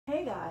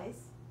Hey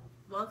guys,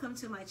 Welcome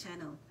to my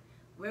channel,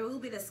 where we'll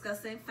be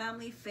discussing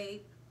family,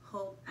 faith,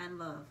 hope, and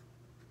love.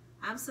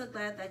 I'm so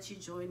glad that you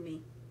joined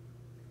me.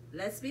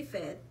 Let's be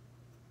fed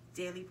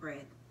daily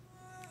bread.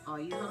 Are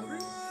you hungry?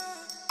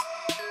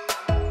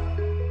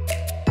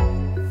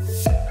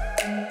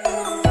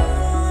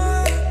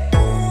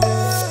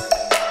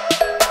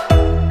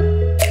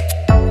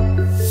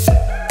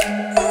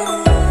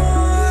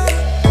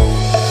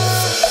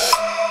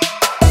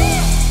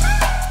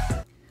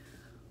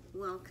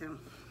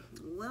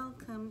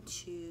 Welcome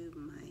to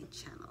my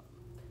channel.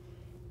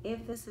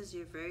 If this is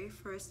your very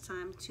first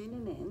time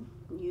tuning in,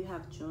 you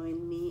have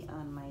joined me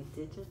on my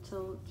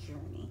digital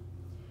journey.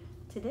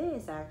 Today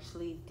is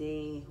actually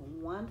day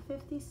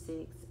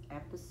 156,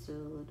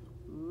 episode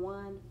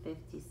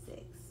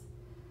 156.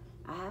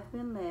 I have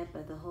been led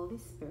by the Holy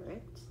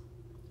Spirit,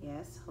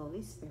 yes,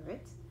 Holy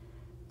Spirit,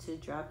 to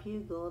drop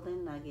you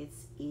golden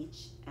nuggets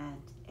each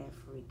and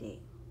every day.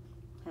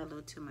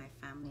 Hello to my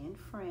family and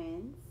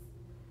friends.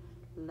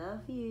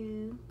 Love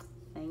you.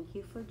 Thank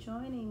you for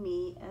joining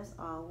me as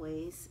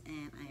always,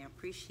 and I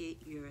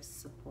appreciate your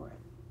support.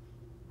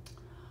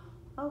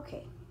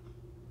 Okay,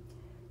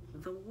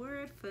 the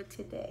word for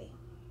today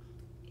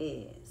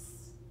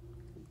is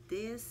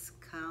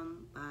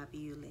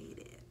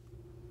discombobulated.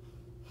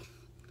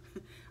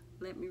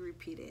 Let me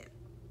repeat it.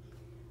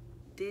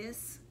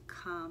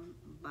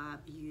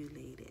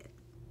 Discombobulated.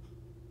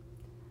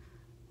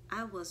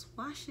 I was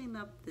washing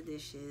up the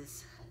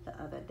dishes the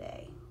other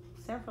day,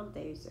 several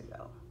days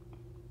ago,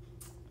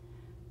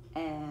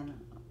 and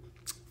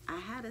I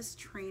had this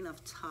train of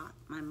thought.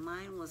 My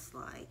mind was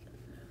like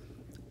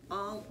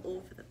all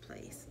over the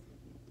place,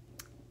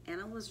 and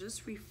I was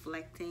just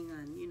reflecting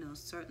on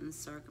certain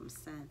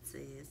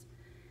circumstances,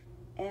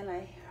 and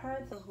I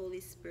heard the Holy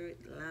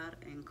Spirit loud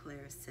and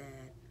clear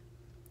said,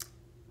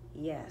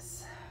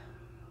 yes,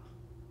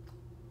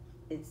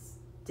 it's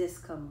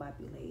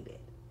discombobulated.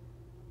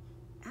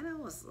 And I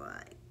was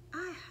like,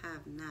 I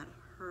have not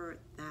heard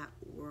that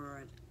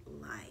word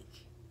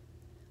like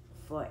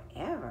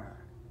forever.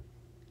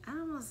 And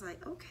I was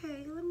like,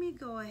 okay, let me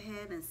go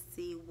ahead and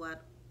see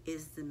what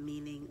is the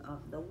meaning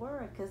of the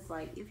word. Because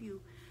like, if you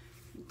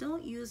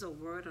don't use a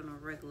word on a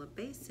regular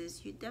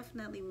basis, you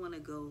definitely want to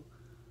go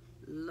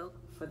look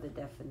for the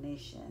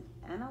definition.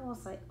 And I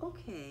was like,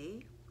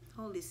 okay,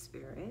 Holy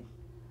Spirit,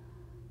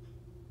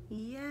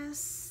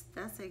 yes,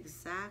 that's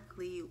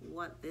exactly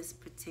what this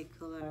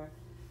particular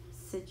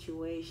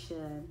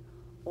situation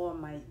or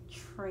my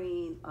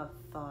train of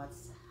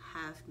thoughts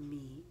have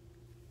me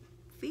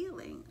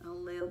feeling a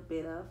little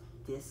bit of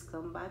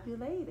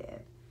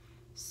discombobulated.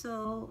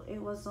 So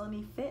it was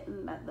only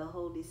fitting that the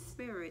Holy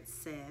Spirit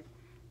said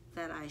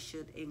that I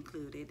should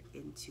include it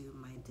into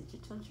my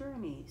digital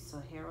journey. So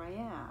here I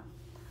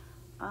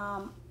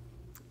am.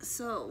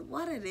 So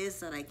what it is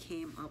that I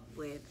came up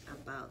with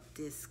about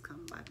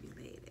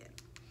discombobulated,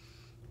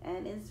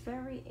 and it's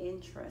very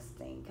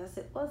interesting because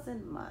it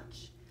wasn't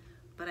much,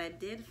 but I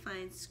did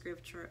find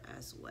scripture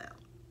as well.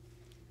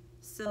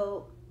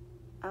 So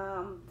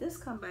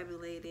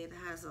discombobulated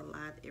has a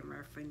lot in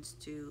reference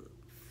to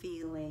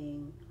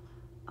feeling,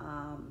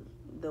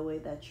 the way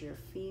that you're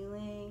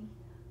feeling.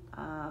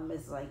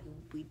 It's like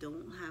we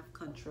don't have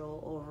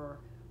control over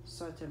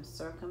certain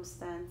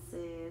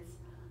circumstances.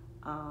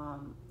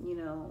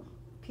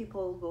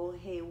 People go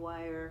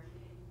haywire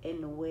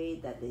in the way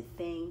that they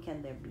think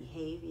and their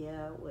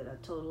behavior, with a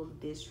total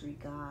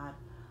disregard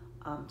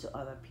to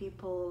other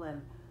people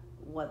and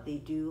what they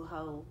do,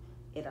 how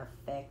it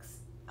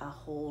affects a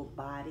whole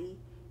body.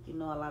 A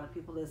lot of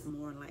people is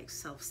more like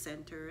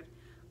self-centered.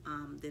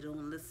 They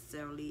don't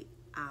necessarily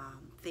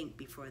think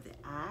before they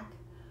act.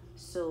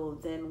 So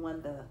then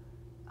when the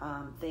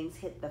things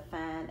hit the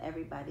fan,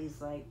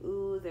 everybody's like,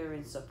 ooh, they're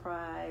in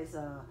surprise,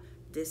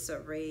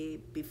 disarray,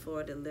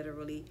 before they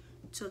literally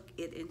took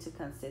it into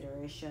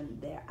consideration,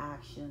 their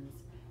actions,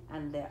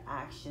 and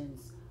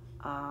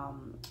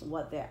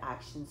what their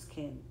actions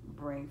can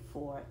bring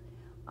forth,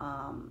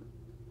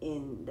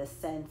 in the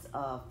sense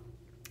of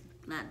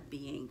not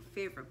being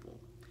favorable.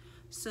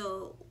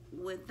 So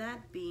with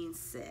that being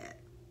said,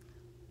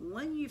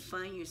 when you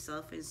find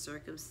yourself in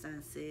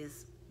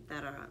circumstances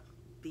that are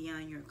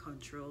beyond your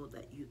control,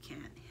 that you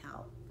can't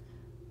help,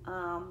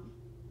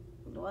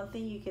 one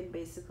thing you can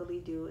basically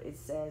do, it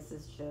says,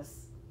 is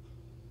just,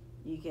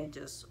 you can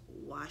just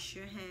wash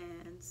your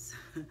hands,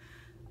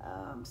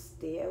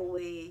 stay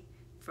away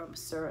from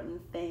certain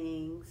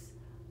things,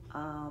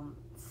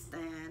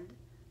 stand,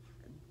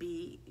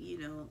 be,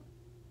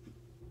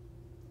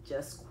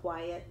 just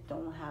quiet,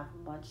 don't have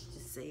much to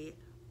say,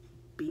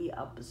 be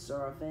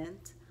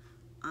observant,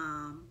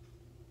 and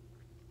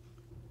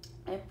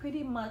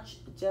pretty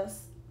much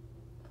just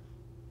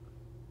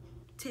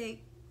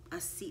take a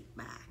seat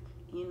back,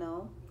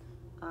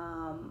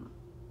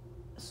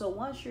 so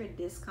once you're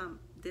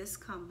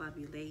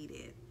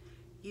discombobulated,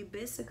 you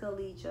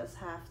basically just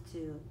have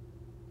to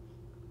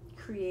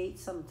create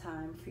some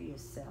time for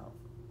yourself,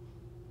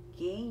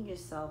 gain your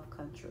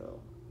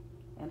self-control.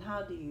 And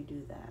how do you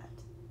do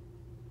that?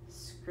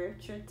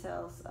 Scripture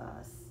tells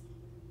us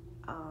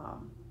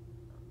um,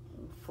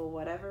 for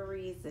whatever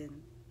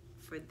reason,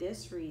 for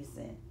this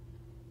reason,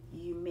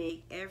 you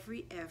make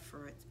every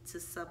effort to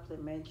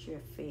supplement your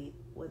faith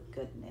with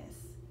goodness,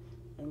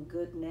 and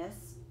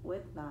goodness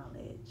with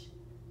knowledge,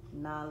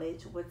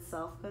 knowledge with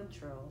self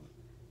control,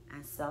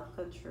 and self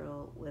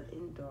control with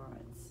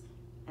endurance,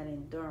 and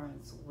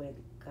endurance with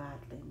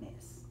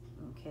godliness.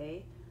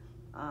 Okay?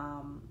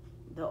 Um,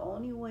 the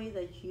only way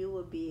that you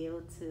will be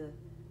able to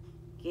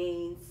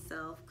gain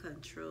self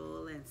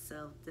control and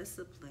self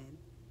discipline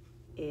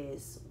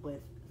is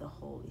with the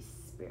Holy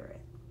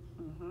Spirit.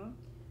 hmm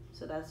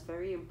So that's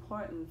very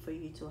important for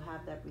you to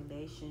have that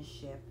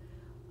relationship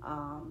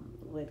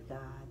with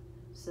God,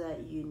 so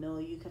that you know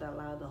you could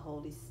allow the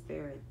Holy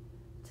Spirit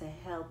to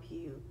help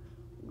you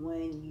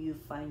when you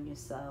find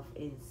yourself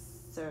in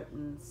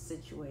certain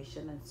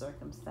situation and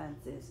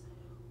circumstances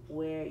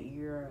where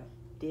you're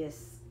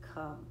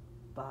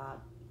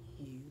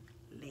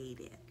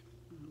discombobulated.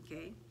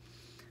 Okay?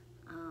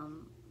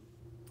 Um,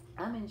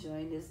 I'm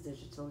enjoying this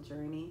digital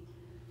journey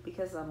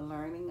because I'm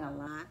learning a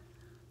lot.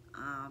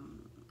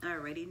 I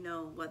already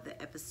know what the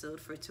episode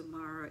for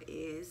tomorrow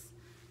is,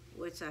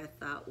 which I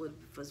thought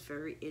was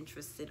very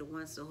interested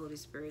once the Holy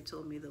Spirit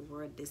told me the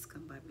word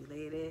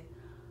discombobulated.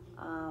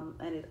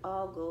 And it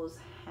all goes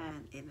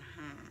hand in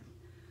hand.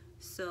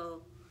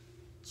 So,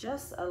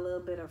 just a little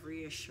bit of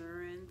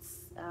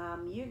reassurance.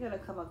 You're going to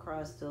come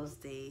across those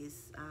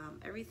days.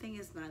 Everything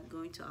is not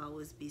going to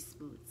always be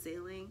smooth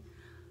sailing.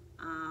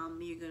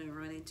 You're going to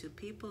run into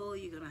people,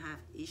 you're going to have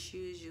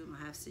issues, you're going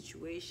to have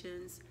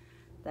situations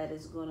that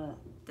is going to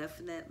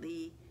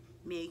definitely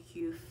make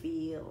you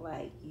feel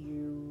like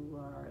you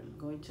are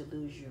going to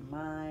lose your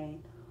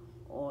mind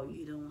or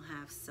you don't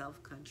have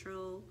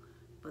self-control.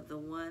 But the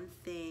one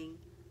thing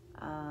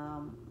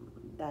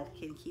that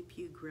can keep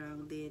you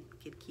grounded,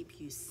 can keep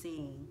you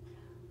sane,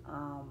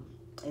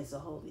 is the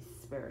Holy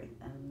Spirit.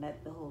 And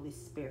let the Holy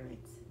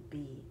Spirit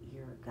be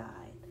your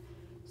guide.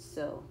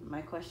 So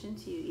my question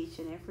to you each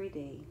and every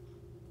day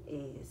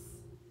is,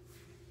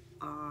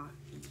 are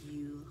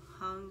you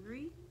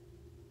hungry?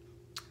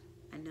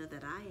 I know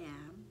that I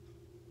am.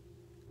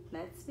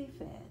 Let's be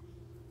fed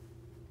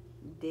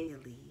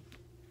daily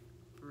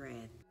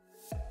bread.